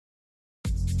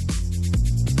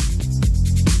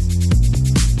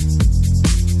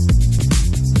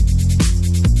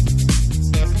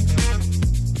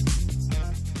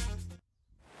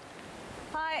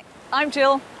I'm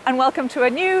Jill, and welcome to a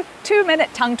new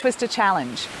 2-minute tongue twister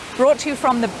challenge, brought to you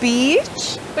from the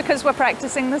beach because we're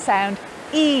practicing the sound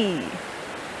E.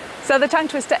 So the tongue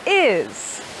twister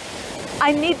is,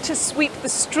 I need to sweep the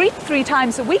street 3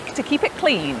 times a week to keep it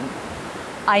clean.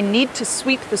 I need to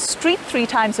sweep the street 3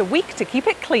 times a week to keep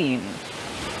it clean.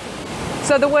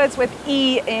 So the words with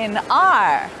E in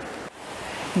are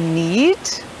need,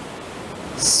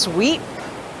 sweep,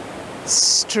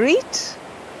 street,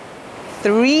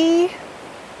 3,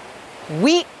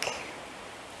 week,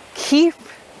 keep,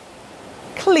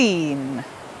 clean.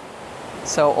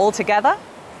 So all together,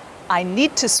 I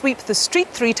need to sweep the street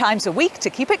 3 times a week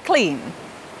to keep it clean.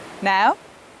 Now,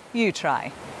 you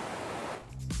try.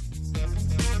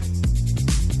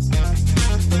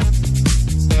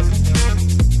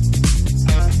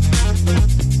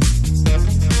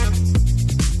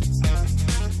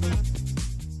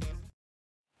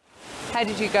 How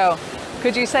did you go?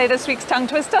 Could you say this week's tongue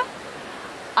twister?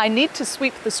 I need to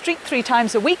sweep the street 3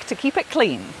 times a week to keep it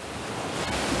clean.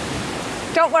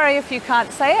 Don't worry if you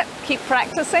can't say it, keep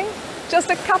practicing. Just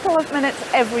a couple of minutes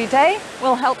every day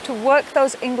will help to work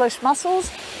those English muscles,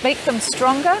 make them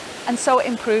stronger, and so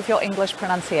improve your English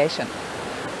pronunciation.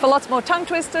 For lots more tongue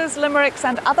twisters, limericks,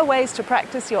 and other ways to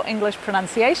practice your English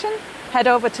pronunciation, head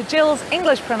over to Jill's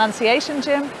English Pronunciation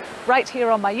Gym, right here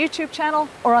on my YouTube channel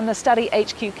or on the Study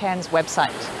HQ Cairns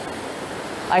website.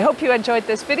 I hope you enjoyed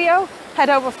this video. Head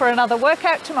over for another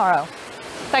workout tomorrow.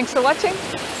 Thanks for watching.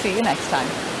 See you next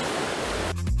time.